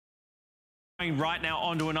Right now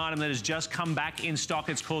onto an item that has just come back in stock.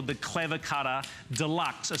 It's called the Clever Cutter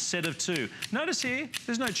Deluxe, a set of 2. Notice here,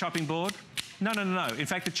 there's no chopping board. No. In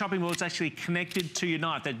fact, the chopping board's actually connected to your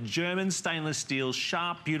knife. That German stainless steel,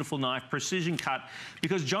 sharp, beautiful knife, precision cut.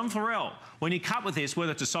 Because John Farrell, when you cut with this,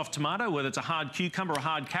 whether it's a soft tomato, whether it's a hard cucumber or a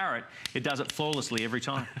hard carrot, it does it flawlessly every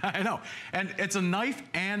time. I know. And it's a knife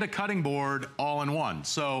and a cutting board all in one.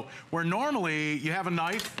 So where normally you have a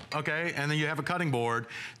knife, okay, and then you have a cutting board,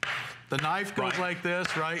 the knife goes like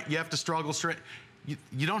this, right? You have to struggle straight.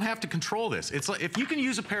 You don't have to control this. It's like, if you can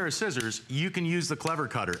use a pair of scissors, you can use the Clever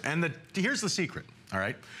Cutter. And here's the secret, all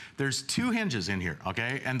right? There's 2 hinges in here,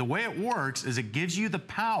 okay? And the way it works is it gives you the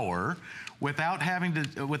power without having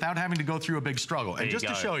to go through a big struggle. And just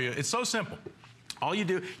to show you, it's so simple. All you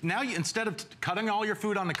do, now instead of cutting all your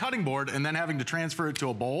food on the cutting board and then having to transfer it to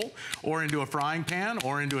a bowl or into a frying pan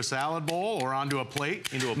or into a salad bowl or onto a plate,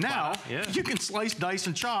 now you can slice, dice,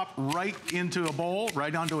 and chop right into a bowl,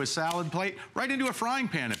 right onto a salad plate, right into a frying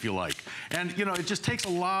pan if you like. And you know, it just takes a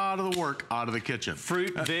lot of the work out of the kitchen.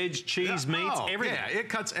 Fruit, veg, cheese, meats, everything. Yeah, it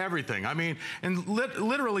cuts everything. I mean, and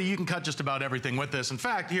literally you can cut just about everything with this. In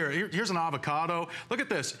fact, here's an avocado. Look at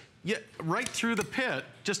this. Yeah, right through the pit,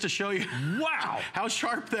 just to show you how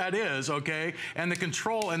sharp that is, okay? And the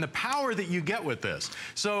control and the power that you get with this.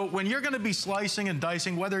 So when you're gonna be slicing and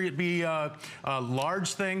dicing, whether it be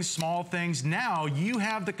large things, small things, now you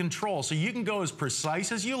have the control. So you can go as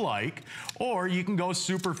precise as you like, or you can go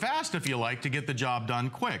super fast if you like to get the job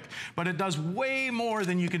done quick. But it does way more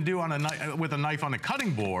than you can do on with a knife on a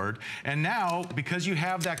cutting board. And now, because you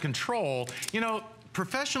have that control, you know,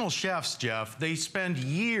 professional chefs, Jeff, they spend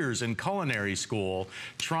years in culinary school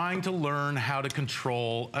trying to learn how to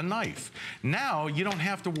control a knife. Now, you don't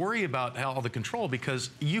have to worry about all the control because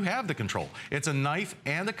you have the control. It's a knife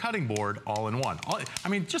and a cutting board all in one. I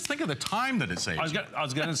mean, just think of the time that it saves. I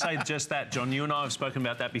was going to say just that, John. You and I have spoken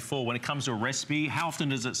about that before. When it comes to a recipe, how often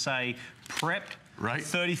does it say prepped? Right.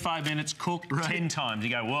 35 minutes, cooked 10 times. You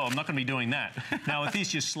go, well, I'm not going to be doing that. Now, with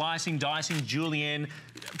this, you're slicing, dicing, julienne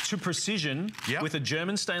to precision with a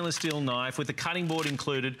German stainless steel knife with the cutting board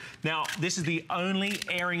included. Now, this is the only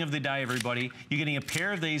airing of the day, everybody. You're getting a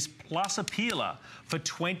pair of these plus a peeler for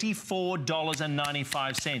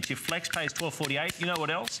 $24.95. Your flex pay is $12.48. You know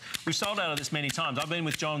what else? We've sold out of this many times. I've been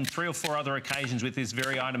with John 3 or 4 other occasions with this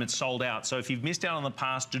very item. It's sold out. So if you've missed out on the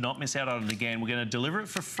past, do not miss out on it again. We're going to deliver it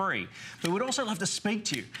for free. But we'd also love to speak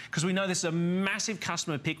to you because we know this is a massive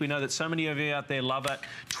customer pick. We know that so many of you out there love it.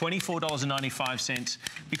 $24.95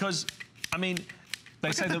 because, I mean,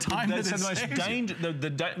 they say the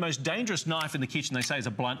most dangerous knife in the kitchen, they say, is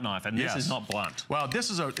a blunt knife, and this is not blunt. Well,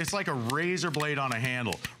 it's like a razor blade on a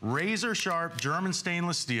handle. Razor sharp, German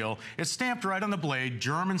stainless steel. It's stamped right on the blade,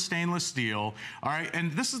 German stainless steel. All right,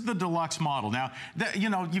 and this is the deluxe model. Now, you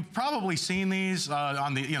know, you've probably seen these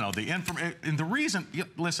on the, you know, and the reason,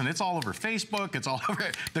 listen, it's all over Facebook, it's all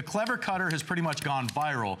over. The Clever Cutter has pretty much gone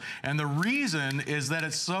viral, and the reason is that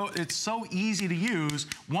it's so easy to use.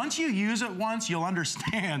 Once you use it once, you'll understand.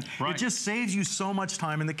 It just saves you so much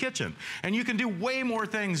time in the kitchen. And you can do way more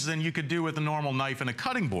things than you could do with a normal knife and a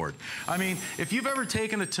cutting board. I mean, if you've ever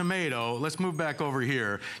taken a tomato, let's move back over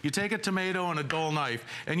here. You take a tomato and a dull knife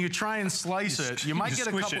and you try and slice it, you might get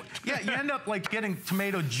a couple, you end up like getting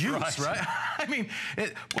tomato juice, right? I mean,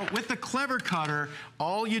 well, with the Clever Cutter,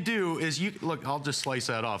 all you do is look, I'll just slice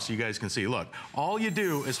that off so you guys can see. Look, all you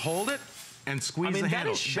do is hold it and squeeze the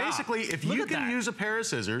handle. Basically, if you can use a pair of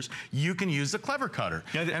scissors, you can use the Clever Cutter.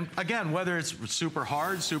 And again, whether it's super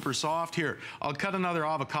hard, super soft, here, I'll cut another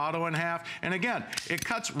avocado in half. And again, it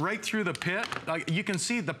cuts right through the pit. You can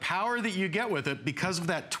see the power that you get with it because of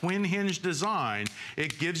that twin hinge design.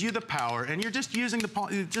 It gives you the power, and you're just using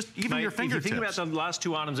even your fingertips. If you think about the last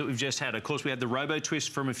 2 items that we've just had, of course, we had the Robo Twist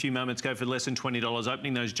from a few moments ago for less than $20,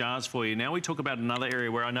 opening those jars for you. Now we talk about another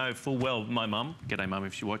area where I know full well my mum, g'day mum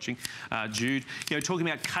if you're watching, Jude, you know, talking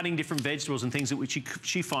about cutting different vegetables and things that which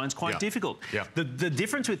she finds quite difficult. The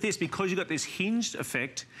difference with this, because you've got this hinged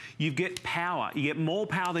effect, you get power. You get more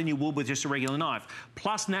power than you would with just a regular knife.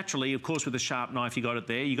 Plus, naturally, of course, with a sharp knife, you got it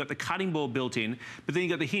there. You got the cutting board built in, but then you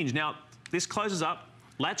got the hinge. Now, this closes up.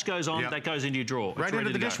 Latch goes on, that goes into your drawer. Right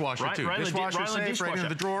into the dishwasher, too. Dishwasher safe, right into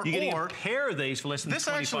the drawer. You're getting a pair of these for less than $25. This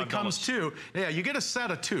actually comes too. Yeah, you get a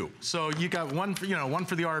set of 2. So you got one for, one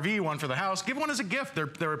for the RV, one for the house. Give one as a gift.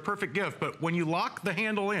 They're a perfect gift. But when you lock the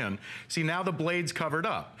handle in, see, now the blade's covered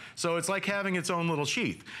up. So it's like having its own little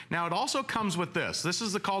sheath. Now, it also comes with this. This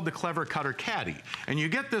is called the Clever Cutter Caddy. And you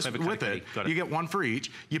get this with it. You get one for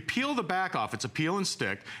each. You peel the back off. It's a peel and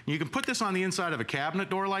stick. And you can put this on the inside of a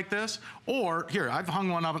cabinet door like this. Or, here, I've hung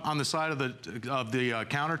one up on the side of the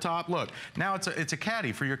countertop. Look, now it's a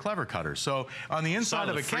caddy for your clever cutter. So on the inside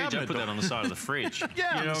of a cabinet, I put that on the side of the fridge.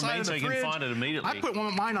 Yeah, you know what I mean? So you can find it immediately. I put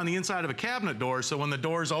mine on the inside of a cabinet door, so when the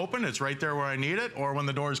door's open, it's right there where I need it, or when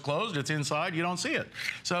the door's closed, it's inside, you don't see it.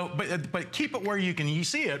 So, but keep it where you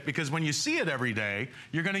see it, because when you see it every day,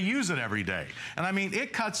 you're going to use it every day. And I mean,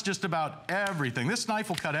 it cuts just about everything. This knife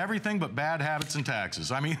will cut everything but bad habits and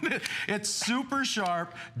taxes. I mean, it's super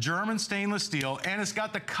sharp, German stainless steel, and it's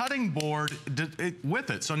got the cutting board with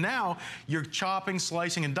it. So now you're chopping,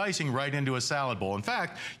 slicing, and dicing right into a salad bowl. In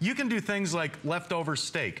fact, you can do things like leftover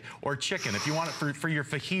steak or chicken if you want it for your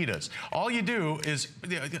fajitas. All you do is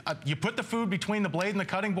you put the food between the blade and the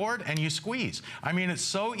cutting board and you squeeze. I mean, it's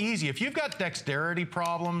so easy. If you've got dexterity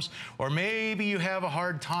problems, or maybe you have a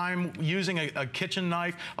hard time using a kitchen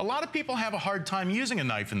knife, a lot of people have a hard time using a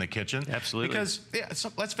knife in the kitchen. Absolutely. Because,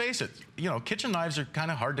 let's face it, kitchen knives are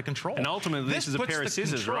kind of hard to control. And ultimately, this is a pair of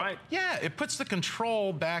scissors, right? Yeah, it puts the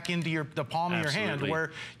control back into the palm of your hand,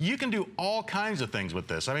 where you can do all kinds of things with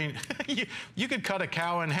this. I mean, you could cut a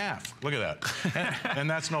cow in half. Look at that. And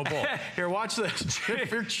that's no bull. Here, watch this.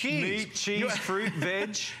 For cheese. Meat, cheese, fruit,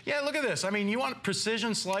 veg. Yeah, look at this. I mean, you want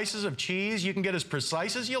precision slices of cheese, you can get as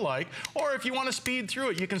precise as you like, or if you want to speed through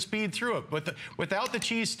it, you can speed through it. But without the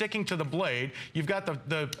cheese sticking to the blade, you've got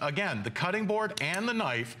again, the cutting board and the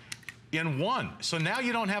knife in one. So now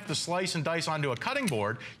you don't have to slice and dice onto a cutting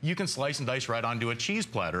board. You can slice and dice right onto a cheese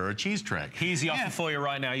platter or a cheese tray. Here's the offer for you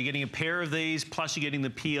right now. You're getting a pair of these, plus you're getting the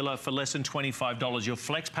peeler for less than $25. Your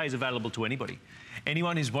FlexPay is available to anybody.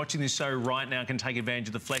 Anyone who's watching this show right now can take advantage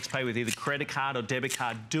of the FlexPay with either credit card or debit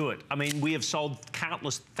card. Do it. I mean, we have sold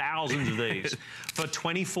countless thousands of these for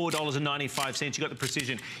 $24.95. You got the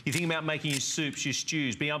precision. You think about making your soups, your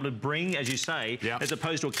stews, being able to bring, as you say, as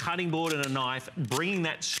opposed to a cutting board and a knife, bringing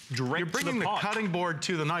that direct to the pot. You're bringing the cutting board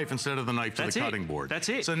to the knife instead of the knife to the cutting board. That's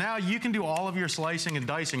it. So now you can do all of your slicing and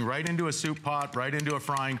dicing right into a soup pot, right into a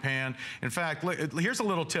frying pan. In fact, here's a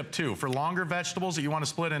little tip too. For longer vegetables that you want to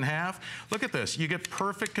split in half, look at this. You get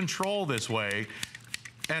perfect control this way.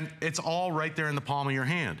 And it's all right there in the palm of your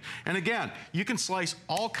hand. And again, you can slice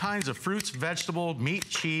all kinds of fruits, vegetables, meat,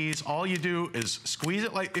 cheese. All you do is squeeze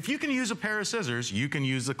it. Like, if you can use a pair of scissors, you can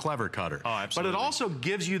use the clever cutter. Oh, absolutely. But it also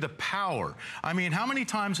gives you the power. I mean, how many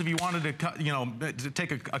times have you wanted to cut, to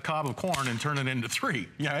take a cob of corn and turn it into 3,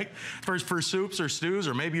 right? For soups or stews,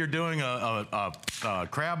 or maybe you're doing a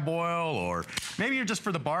crab boil, or maybe you're just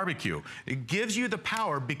for the barbecue. It gives you the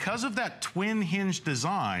power because of that twin hinge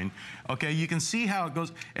design. Okay, you can see how it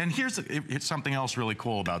goes. And here's something else really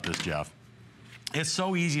cool about this, Jeff. It's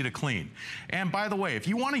so easy to clean. And by the way, if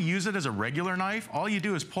you want to use it as a regular knife, all you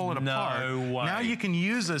do is pull it apart. No way. Now you can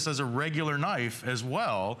use this as a regular knife as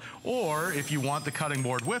well. Or if you want the cutting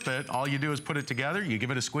board with it, all you do is put it together, you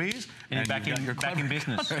give it a squeeze, and back in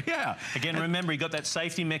business. Yeah. Again, remember, you got that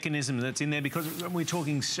safety mechanism that's in there, because we're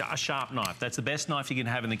talking a sharp knife. That's the best knife you can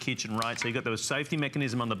have in the kitchen, right? So you got the safety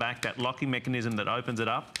mechanism on the back, that locking mechanism that opens it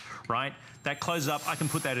up, right? That closes up. I can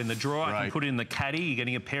put that in the drawer. I can put it in the caddy. You're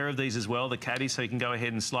getting a pair of these as well, the caddy, so you can go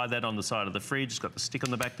ahead and slide that on the side of the fridge. It's got the stick on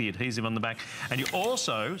the back, the adhesive on the back. And you're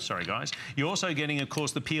also, sorry guys, you're also getting, of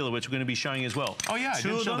course, the peeler, which we're going to be showing as well. Oh yeah, I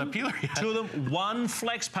didn't show the peeler yet. 2 of them, one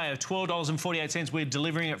FlexPay of $12.48. We're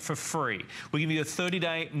delivering it for free. We're giving you a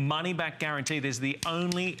 30-day money-back guarantee. This is the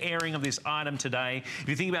only airing of this item today. If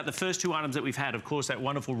you think about the first 2 items that we've had, of course, that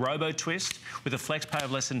wonderful Robo Twist with a FlexPay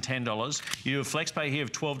of less than $10. You do a FlexPay here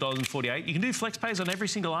of $12.48. You can do FlexPays on every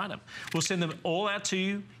single item. We'll send them all out to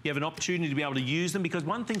you. You have an opportunity to be able to use them, because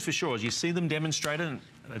one thing's for sure is you see them demonstrated, and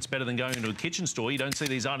it's better than going into a kitchen store. You don't see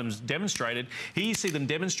these items demonstrated. Here you see them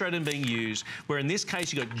demonstrated and being used, where in this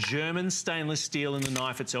case you've got German stainless steel in the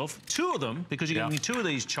knife itself. 2 of them, because you're getting 2 of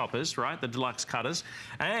these choppers, right, the deluxe cutters,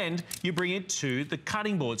 and you bring it to the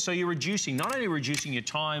cutting board. So you're reducing, not only reducing your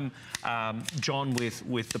time, John,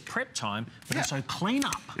 with the prep time, but also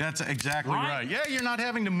cleanup. That's exactly right. Yeah, you're not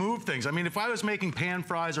having to move things. I mean, if I was making pan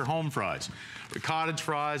fries or home fries, cottage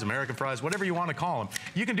fries, American fries, whatever you want to call them,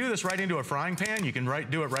 you can do this right into a frying pan. You can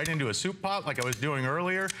do it right into a soup pot like I was doing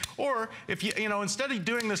earlier. Or if you know, instead of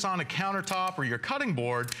doing this on a countertop or your cutting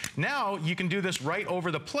board, now you can do this right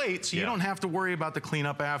over the plate, so you don't have to worry about the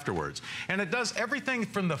cleanup afterwards. And it does everything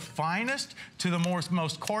from the finest to the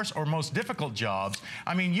most coarse or most difficult jobs.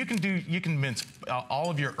 I mean, you can mince all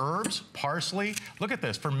of your herbs, parsley. Look at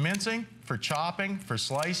this, for mincing, for chopping, for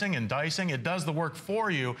slicing and dicing. It does the work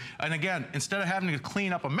for you. And again, instead of having to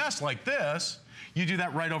clean up a mess like this, you do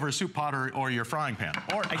that right over a soup pot or your frying pan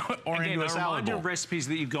or Again, into a salad reminder bowl. of recipes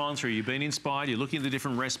that you've gone through. You've been inspired, you're looking at the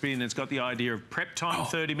different recipe, and it's got the idea of prep time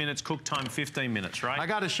 30 minutes, cook time 15 minutes, right? I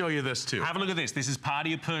got to show you this too. Have a look at this. This is part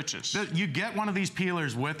of your purchase. You get one of these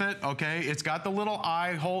peelers with it, okay? It's got the little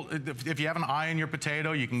eye hole. If you have an eye in your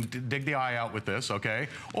potato, you can dig the eye out with this, okay?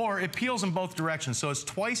 Or it peels in both directions, so it's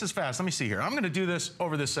twice as fast. Let me see here. I'm gonna do this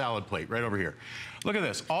over this salad plate right over here. Look at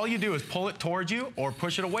this. All you do is pull it towards you or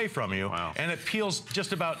push it away from you, and it peels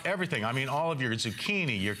just about everything. I mean, all of your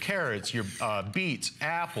zucchini, your carrots, your beets,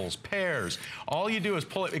 apples, pears. All you do is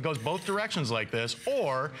pull it. It goes both directions like this,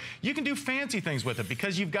 or you can do fancy things with it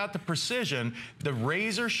because you've got the precision, the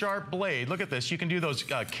razor sharp blade. Look at this. You can do those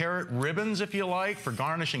carrot ribbons if you like for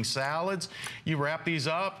garnishing salads. You wrap these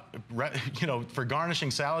up, you know, for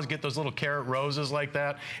garnishing salads. Get those little carrot roses like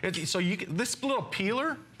that. So this little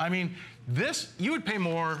peeler, I mean, this, you would pay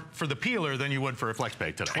more for the peeler than you would for a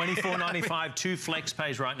FlexPay today. $24.95, 2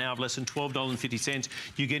 FlexPays right now of less than $12.50.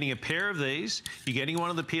 You're getting a pair of these, you're getting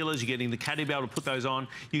one of the peelers, you're getting the caddy to be able to put those on,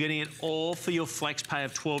 you're getting it all for your FlexPay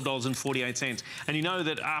of $12.48. And you know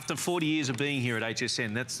that after 40 years of being here at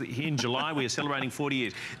HSN, that's in July, we are celebrating 40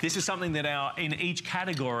 years. This is something that in each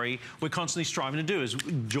category, we're constantly striving to do, is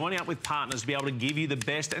join out with partners to be able to give you the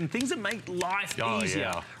best and things that make life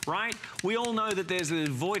easier, right? We all know that there's an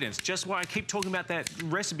avoidance, just why I keep talking about that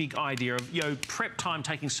recipe idea of, you know, prep time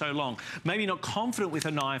taking so long. Maybe not confident with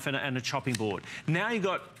a knife and a chopping board. Now you've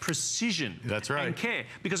got precision and care,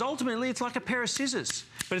 because ultimately it's like a pair of scissors,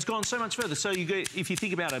 but it's gone so much further. So you go, if you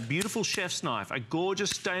think about a beautiful chef's knife, a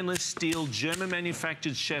gorgeous stainless steel German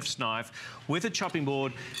manufactured chef's knife with a chopping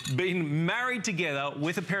board, being married together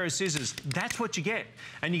with a pair of scissors, that's what you get.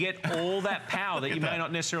 And you get all that power that you may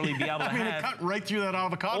not necessarily be able to have. It cut right through that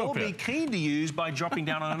avocado or be keen to use by dropping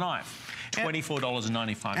down on a knife.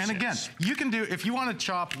 $24.95. And again, you can do, if you want to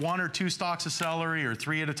chop 1 or 2 stalks of celery or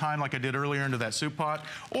 3 at a time like I did earlier into that soup pot,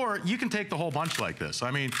 or you can take the whole bunch like this.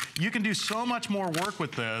 I mean, you can do so much more work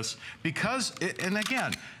with this because, and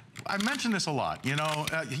again, I mention this a lot, you know,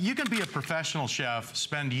 you can be a professional chef,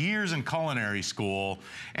 spend years in culinary school,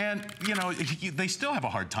 and, you know, they still have a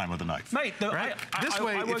hard time with a knife. Mate, right?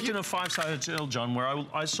 I worked in a 5-star hotel, John, where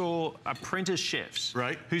I saw apprentice chefs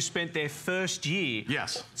who spent their first year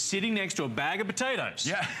sitting next to a bag of potatoes.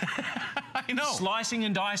 Yeah, I know. Slicing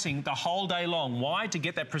and dicing the whole day long. Why? To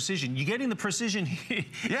get that precision. You're getting the precision here.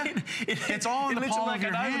 Yeah, it's all in the palm of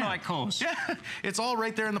your hand. It's like an overnight course. Yeah, it's all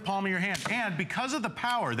right there in the palm of your hand. And because of the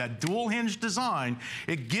power, that dual hinge design,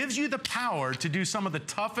 it gives you the power to do some of the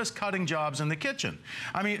toughest cutting jobs in the kitchen.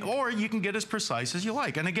 I mean, or you can get as precise as you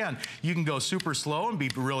like. And again, you can go super slow and be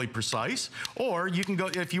really precise, or you can go,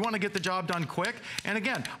 if you want to get the job done quick. And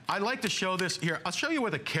again, I like to show this here. I'll show you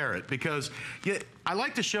with a carrot because I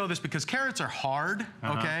like to show this because carrots are hard,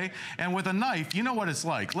 okay? And with a knife, you know what it's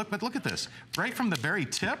like. But look at this. Right from the very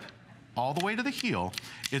tip, all the way to the heel,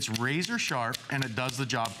 it's razor sharp, and it does the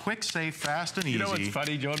job quick, safe, fast, and easy. You know what's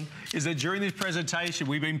funny, John, is that during this presentation,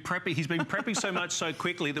 he's been prepping so much so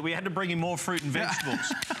quickly that we had to bring him more fruit and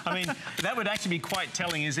vegetables. I mean, that would actually be quite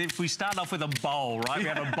telling, is if we start off with a bowl, right? We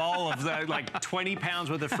have a bowl of like 20 pounds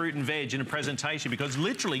worth of fruit and veg in a presentation, because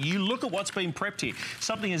literally, you look at what's been prepped here.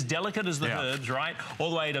 Something as delicate as the herbs, right? All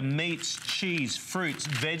the way to meats, cheese, fruits,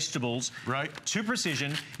 vegetables. Right. To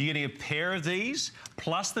precision. You're getting a pair of these,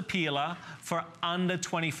 plus the peeler, for under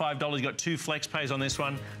 $25. You got 2 FlexPays on this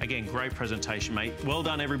one. Again, great presentation, mate. Well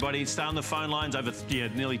done, everybody. Stay on the phone lines. Over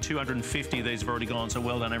nearly 250 of these have already gone, so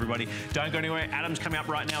well done, everybody. Don't go anywhere. Adam's coming up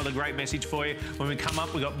right now with a great message for you. When we come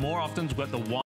up, we've got more options. We've got the